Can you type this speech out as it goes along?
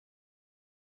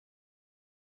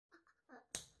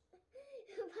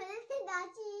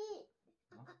나지.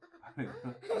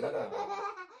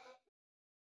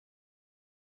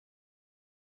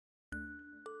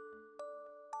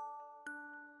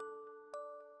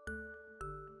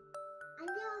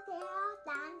 안녕하세요.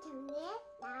 나랑 채널의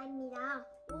나입니다.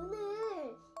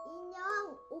 오늘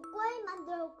인형 옷걸이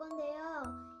만들어 올 건데요.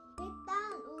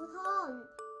 일단 우선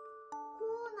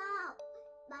코나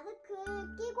마스크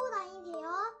끼고 다니세요.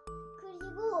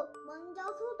 그리고 먼저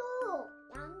소독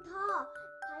양 더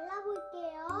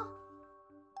발라볼게요.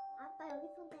 아빠 여기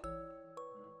손 대.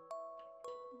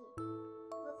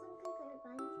 이거 손크림을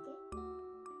많이 줄게.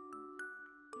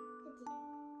 그치?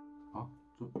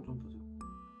 좀 더 작은데.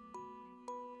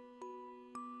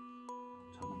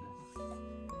 이 정도면 됐어.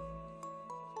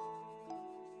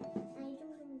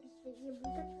 이게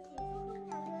무섭게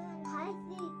소독약은 다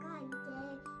했으니까 이제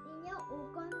인형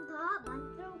옷걸이 더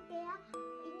만들어 올게요.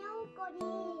 인형 옷걸이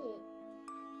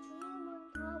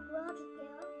주문부터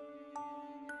보여줄게요.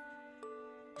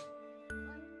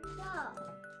 먼저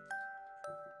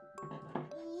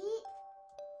이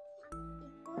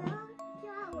있고요.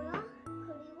 필요하고요.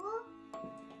 그리고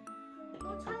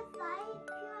철사에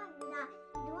필요합니다.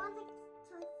 노란색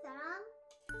철사랑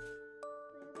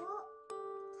그리고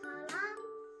자랑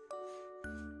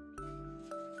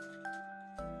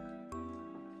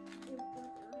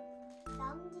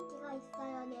나무지기가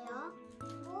있어야 돼요.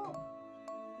 그리고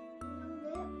인형들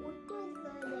옷도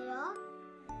있어야 돼요.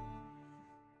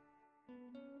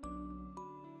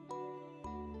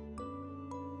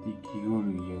 이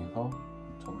기구를 이용해서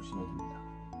접으시면 됩니다.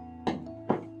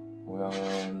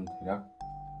 모양은 대략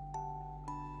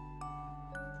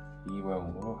이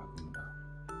모양으로 바뀝니다.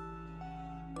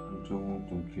 한쪽은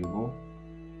좀 길고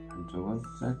한쪽은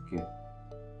짧게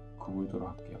구불도록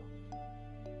할게요.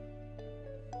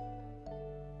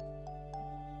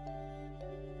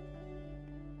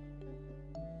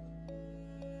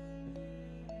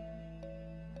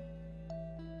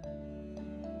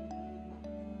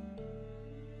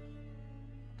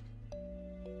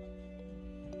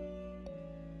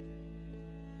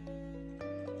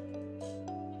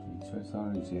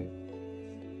 철사를 이제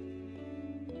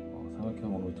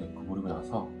삼각형으로 이제 구부리고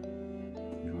나서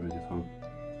이거를 이제 서로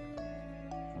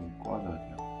좀 꼬아줘야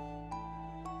돼요.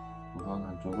 우선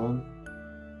한쪽은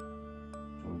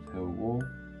좀 세우고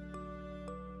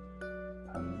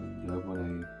다른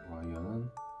여러분의 와이어는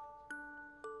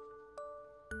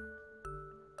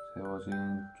세워진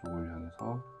쪽을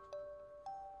향해서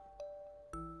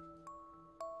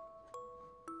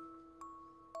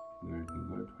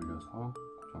빙글빙글 돌려서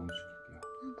고정을 시킬게요.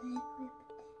 나도 해보고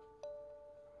예쁜데.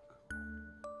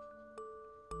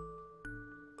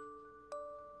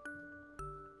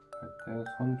 할 때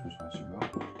손 조심하시고요.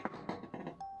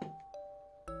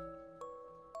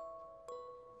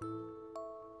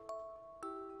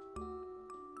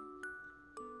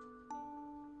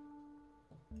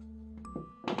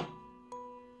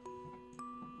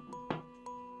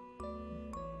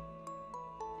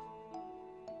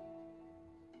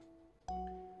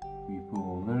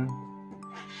 윗부분을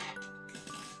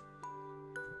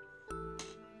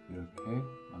이렇게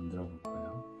만들어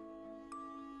볼까요?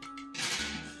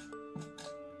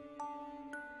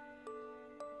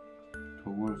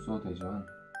 도구를 써도 되지만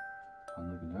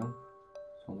저는 그냥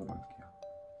손으로 할게요.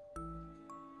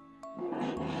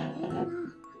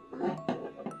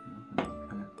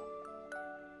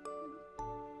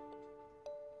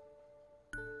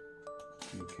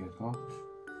 이렇게 해서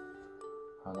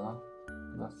하나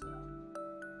끝났어요.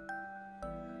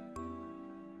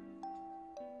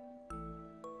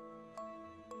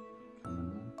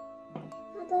 그러면은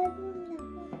나도 해보면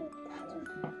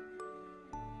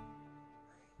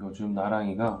요즘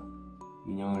나랑이가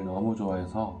인형을 너무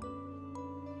좋아해서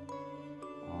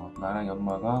나랑이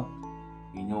엄마가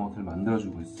인형 옷을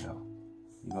만들어주고 있어요.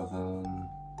 이것은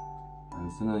안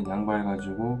쓰는 양말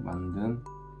가지고 만든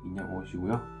인형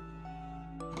옷이고요.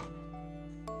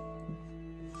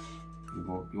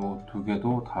 그리고 요 두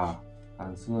개도 다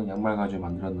안 쓰는 양말 가지고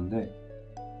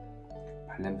만들었는데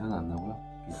발냄새는 안 나고요.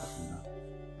 괜찮습니다.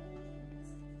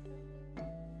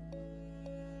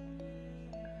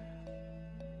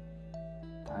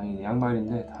 다행히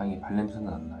양말인데 다행히 발냄새는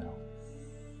안 나요.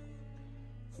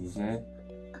 이제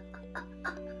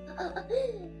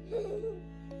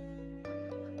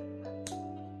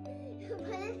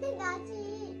발냄새 나지.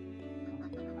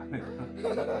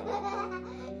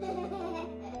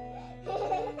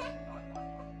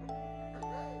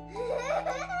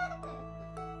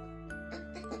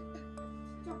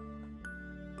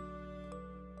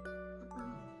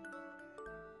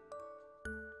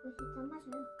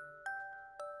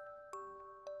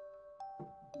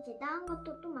 이제 다른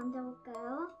것도 또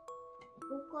만들어볼까요?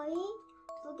 옷걸이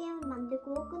 2개만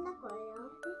만들고 끝날 거예요.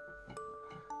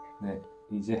 네,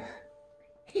 이제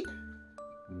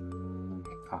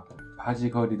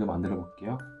바지걸이도 만들어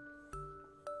볼게요.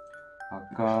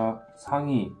 아까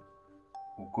상의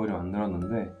옷걸이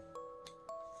만들었는데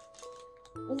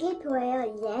이게 표예요.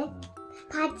 이제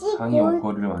상의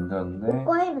옷걸이를 만들었는데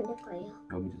옷걸이 만들 거예요.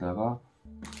 여기다가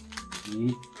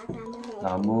이 나는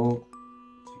나무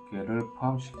집게를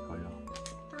포함시킬 거예요.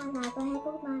 나도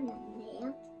해보면 안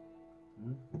돼요?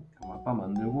 그럼 아빠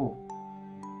만들고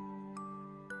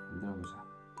만들어보자.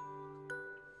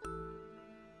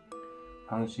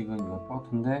 방식은 이거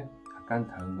똑같은데 약간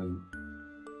다른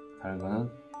거는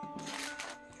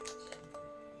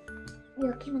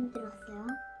이렇게 만들었어요.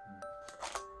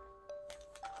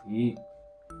 이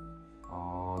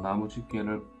나무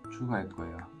집게를 추가할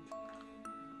거예요.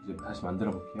 이제 다시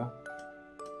만들어 볼게요.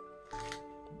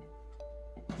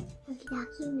 여기다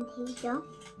끼우면 되죠?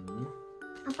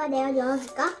 아빠 내가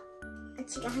열어줄까?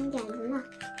 지가 한 게 아니구나.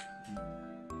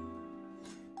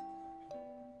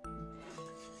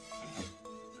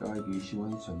 아까 이게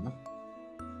 25cm였나?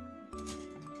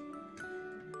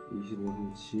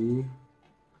 25cm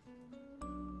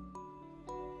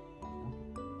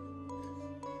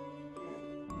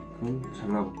그럼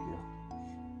잘라볼게요.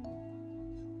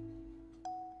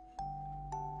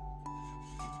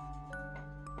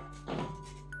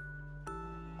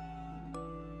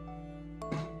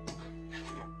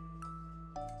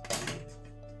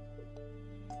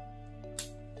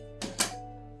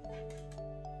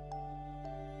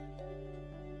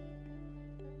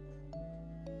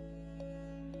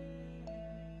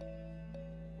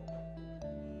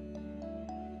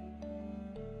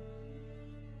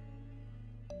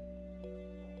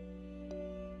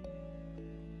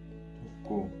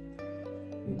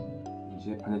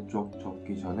 이제 반대쪽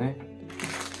접기 전에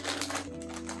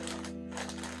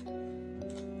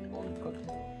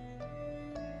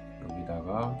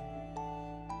여기다가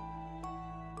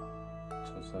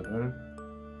철사를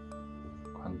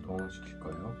관통시킬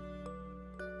거예요.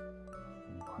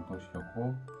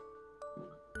 관통시켰고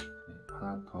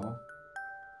하나 더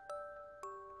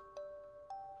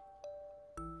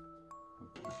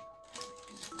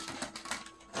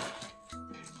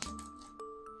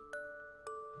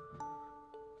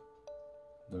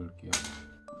넣을게요.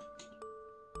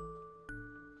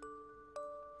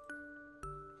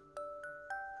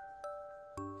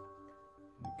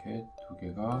 이렇게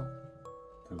 2개가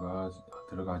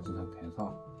들어가진 상태에서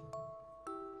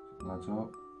마저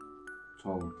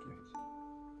저어볼게요. 이제.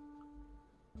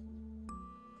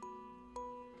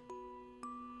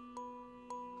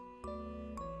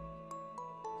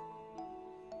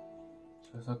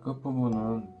 철사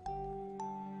끝부분은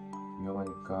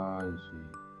위험하니까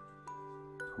이제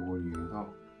도구를 이용해서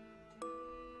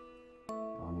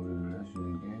마무리를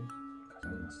해주는 게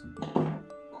가장 낫습니다.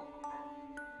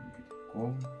 이렇게 됐고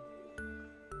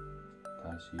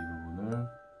다시 이 부분을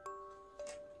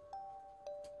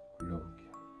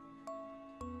올려볼게요.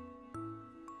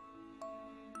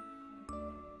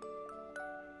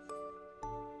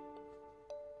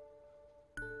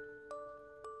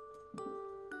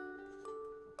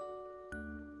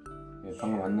 네,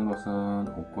 방금 만든 것은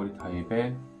옷걸이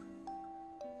타입의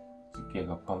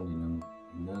집게가 포함되어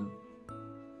있는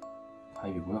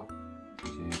타입이고요.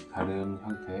 이제 다른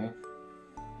형태의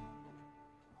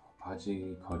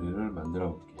바지걸이를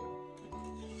만들어 볼게요.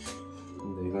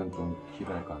 근데 이건 좀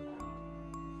길어할 것 같아요.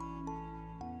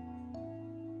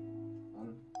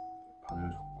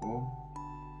 바늘 줬고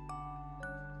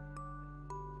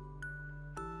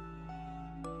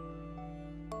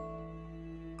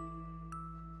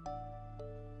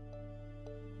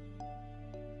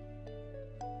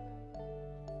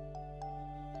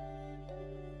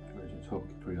이제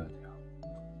저렇게 돌려야 돼요.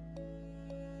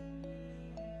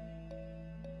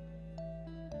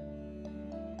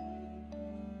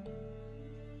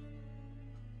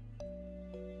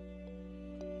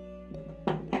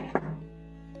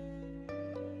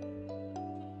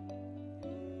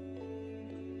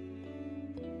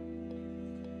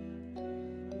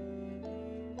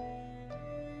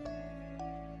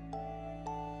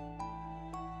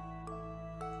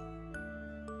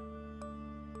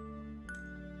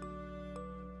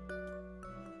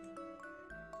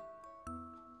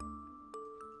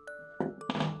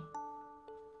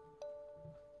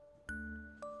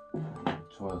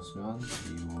 좋아졌으면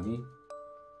이 부분이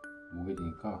목이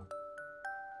되니까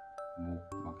목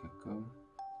맞게끔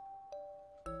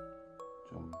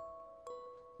좀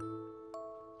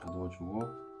다듬어주고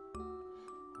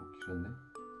길었네.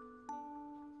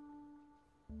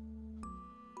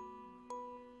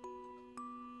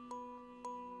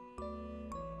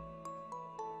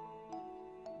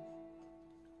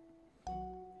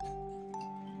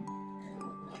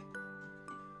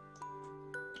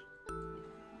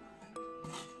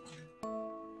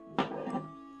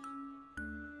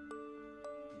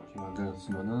 이렇게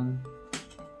만들었으면은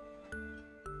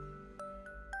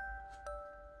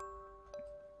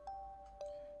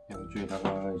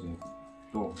양쪽에다가 이제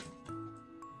또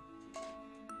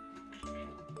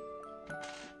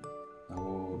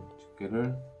나무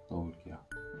집게를 넣어볼게요.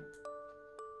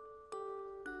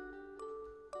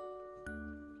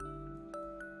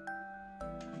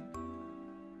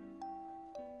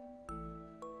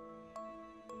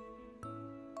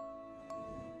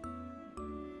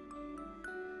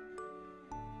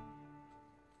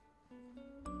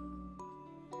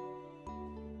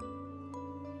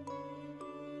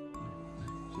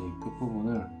 이제 이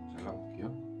끝부분을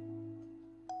잘라볼게요.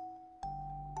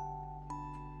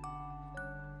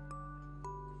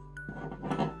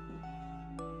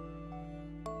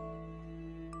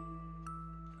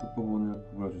 끝부분을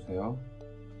구부려주세요.